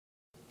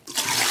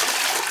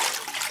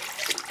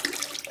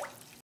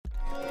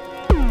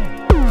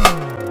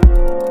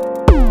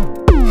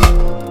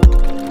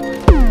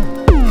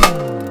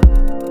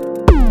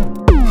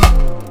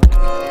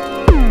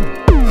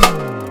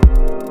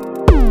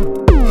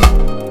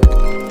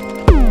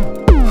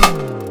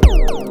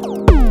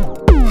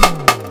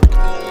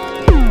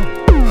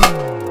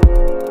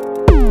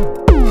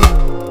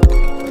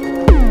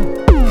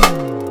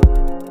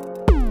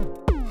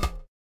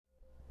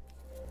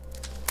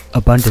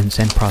Abundance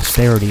and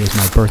prosperity is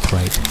my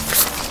birthright.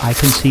 I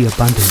can see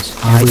abundance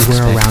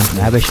everywhere around me.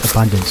 Lavish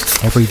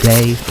abundance every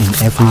day in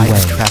every way. I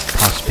attract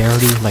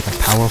prosperity like a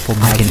powerful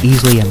magnet. I can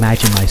easily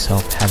imagine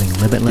myself having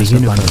limitless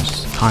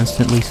abundance.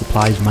 Constantly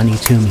supplies money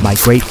to me. My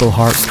grateful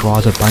heart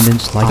draws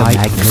abundance like a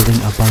magnet. Living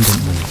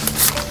abundantly.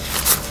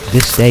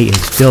 This day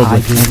is filled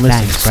with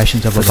endless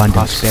expressions of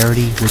abundance.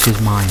 Prosperity which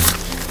is mine.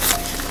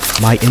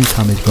 My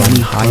income is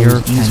running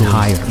higher and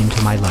higher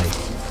into my life.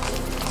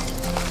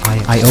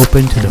 I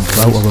open to the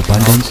flow of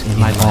abundance in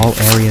all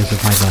areas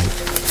of my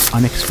life.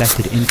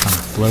 Unexpected income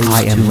flows.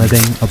 I am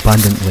living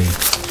abundantly.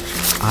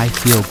 I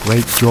feel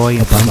great joy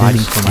in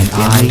providing for my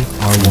family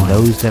and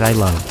those that I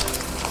love.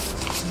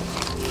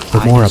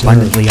 The more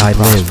abundantly I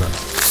live,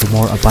 the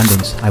more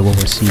abundance I will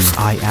receive.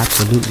 I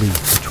absolutely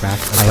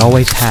attract abundance. I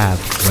always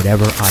have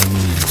whatever I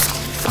need.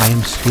 I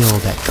am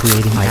skilled at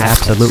creating. I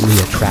absolutely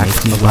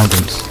attract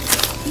abundance.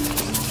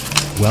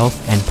 Wealth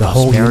and the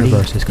whole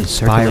universe is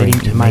conspiring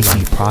to make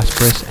me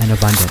prosperous and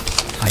abundant.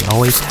 I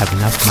always have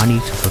enough money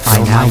to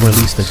fulfill. I now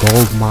release the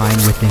gold mine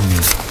within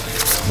me.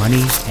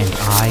 Money and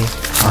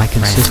my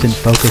consistent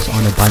focus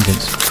on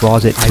abundance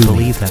draws it to me. I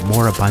believe that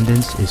more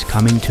abundance is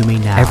coming to me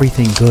now.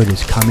 Everything good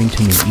is coming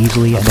to me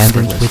easily and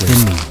effortlessly.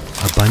 Within me.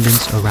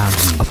 Abundance around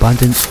me.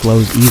 Abundance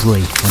flows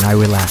easily when I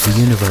relax. The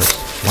universe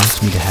wants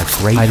me to have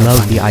great abundance. I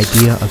love the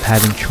idea of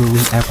having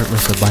truly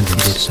effortless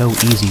abundance. It is so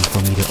easy for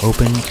me to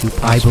open to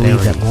prosperity. I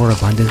believe that more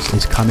abundance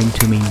is coming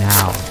to me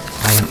now.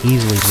 I am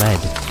easily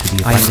led to the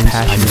abundance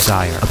I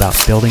desire about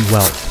building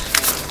wealth.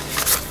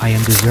 I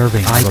am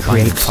deserving of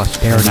create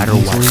prosperity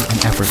easily and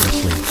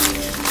effortlessly.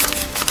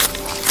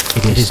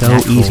 It is so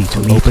easy to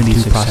open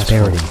to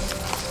prosperity.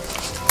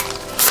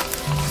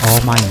 All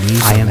my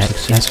needs I am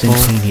successful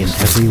in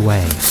every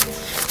way.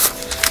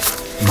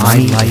 My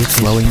life is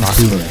flowing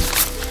to me.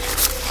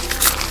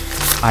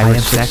 I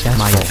respect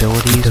my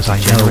abilities because I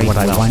know what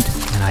I want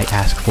and I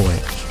ask for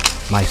it.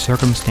 My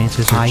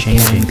circumstances are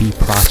changing. Be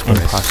prosperous.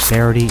 And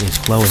prosperity is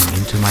flowing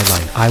into my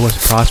life. I was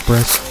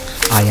prosperous.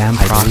 I am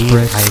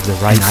prosperous. I have the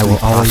right. And I will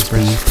always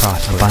be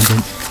prosperous,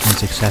 abundant, and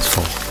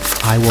successful.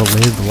 I will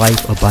live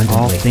life abundantly.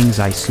 All things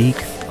I seek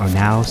are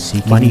now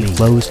seeking me. Money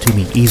flows to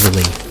me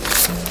easily.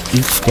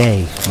 Each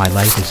day, my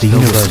life is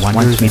filled with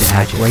wonders. The universe wants me to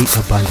have great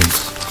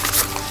abundance.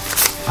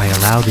 I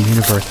allow the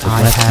universe to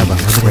bless me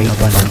with great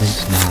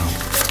abundance now.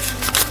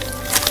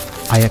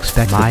 I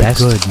expect the best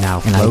good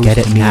now, and I get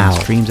it now.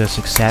 Streams of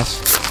success,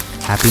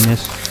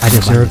 happiness. I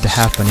deserve to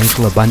have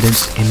financial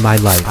abundance in my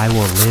life. I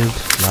will live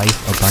life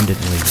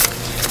abundantly.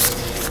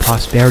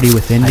 Prosperity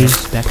within me,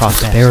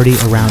 prosperity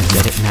around me.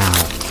 Get it now.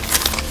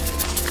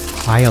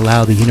 I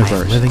allow the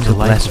universe to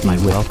bless me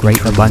with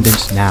great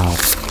abundance now.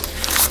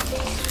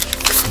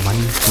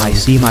 I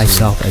see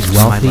myself as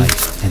wealthy,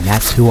 and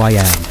that's who I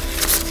am.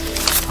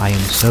 I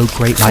am so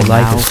grateful. My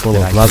life is full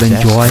of love and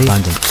joy,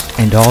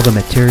 and all the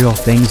material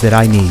things that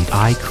I need.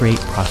 I create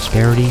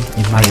prosperity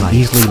in my life. I am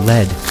easily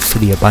led to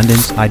the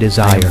abundance I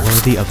desire. I am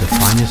worthy of the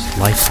finest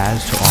life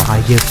has to offer.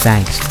 I give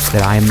thanks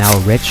that I am now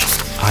rich,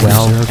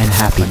 well, and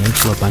happy.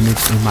 Financial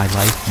abundance in my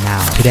life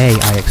now. Today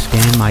I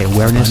expand my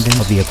awareness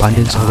of the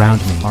abundance around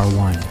me. Are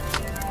one.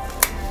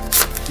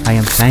 I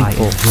am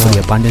thankful for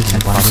the abundance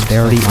and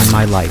prosperity in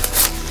my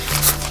life.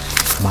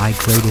 My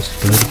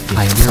greatest good is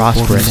I am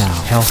prosperous,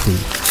 healthy,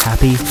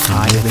 happy, and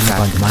I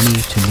attract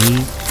money to me,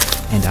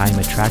 and I am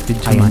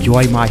attracted to money. I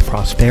enjoy my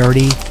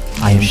prosperity.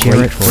 I am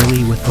share it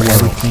freely with the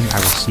world. Everything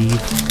I receive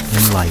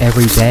in life.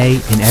 Every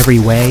day, in every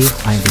way,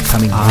 I am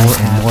becoming more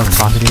and more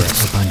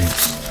prosperous.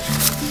 Abundance.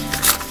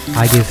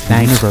 I give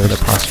thanks for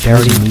the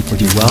prosperity me to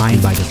be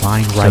wealthy by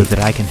divine right, so that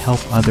I can help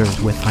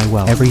others with my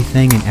wealth.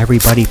 Everything and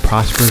everybody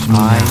prospers me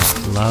now.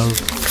 I love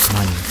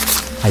money.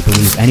 I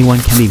believe anyone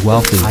can be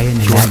wealthy, and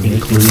that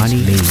includes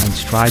money, and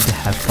strive to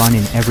have fun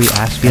in every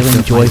aspect.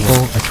 Feeling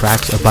joyful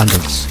attracts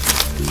abundance.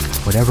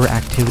 Whatever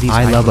activities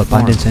I love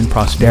abundance and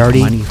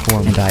prosperity,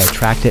 and I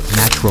attract it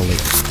naturally.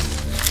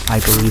 I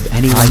believe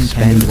anyone can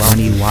spend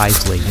money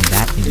wisely, and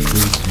that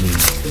includes me.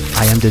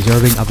 I am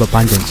deserving of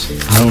abundance,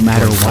 no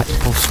matter what.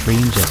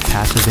 Streams of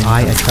passive income.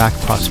 I attract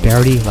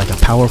prosperity like a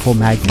powerful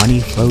magnet.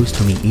 Money flows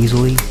to me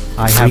easily.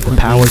 I have the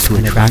power to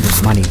attract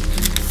money.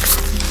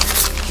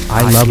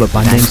 I love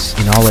abundance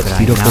in all its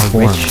beautiful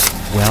forms,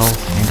 well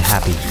and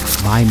happy.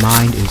 My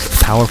mind is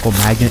a powerful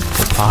magnet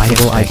for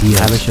profitable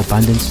ideas. I lavish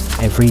abundance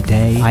every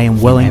day. I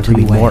am willing to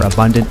be more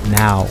abundant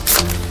now.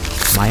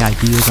 My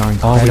ideas are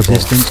incredible. All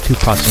resistance to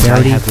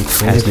prosperity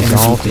has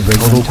dissolved in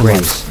total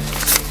grace.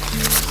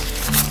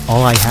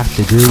 All I have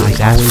to do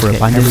is ask for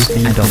abundance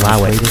and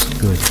allow it.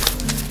 Good.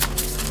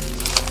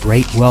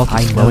 Great wealth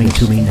is flowing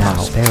to me now.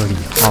 Prosperity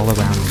all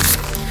around me.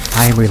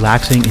 I am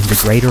relaxing into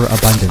greater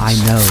abundance. I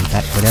know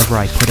that whatever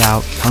I put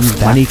out comes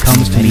back. Money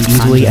comes to me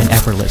easily and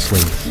effortlessly.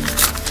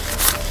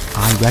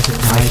 I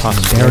recognize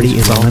prosperity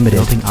is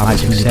unlimited. My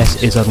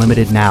success is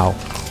unlimited now.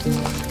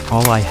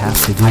 All I have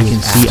to do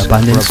is see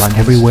abundance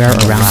everywhere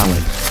around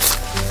me.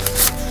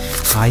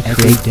 I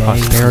create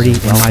prosperity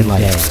in my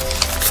life.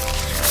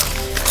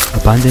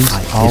 Abundance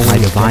is my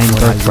divine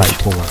birthright.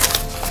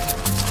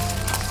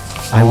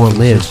 I will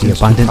live the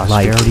abundant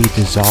life. Prosperity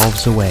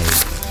dissolves away.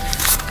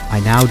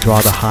 I now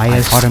draw the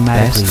highest,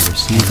 automatically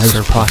receive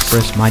most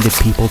prosperous-minded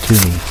people to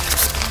me.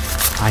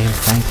 I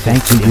am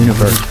thankful to the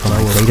universe for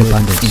my great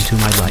abundance into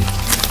my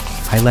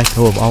life. I let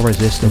go of all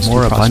resistance. The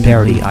more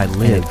abundantly I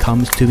live, it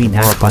comes to me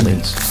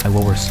naturally. I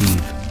will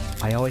receive.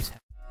 I always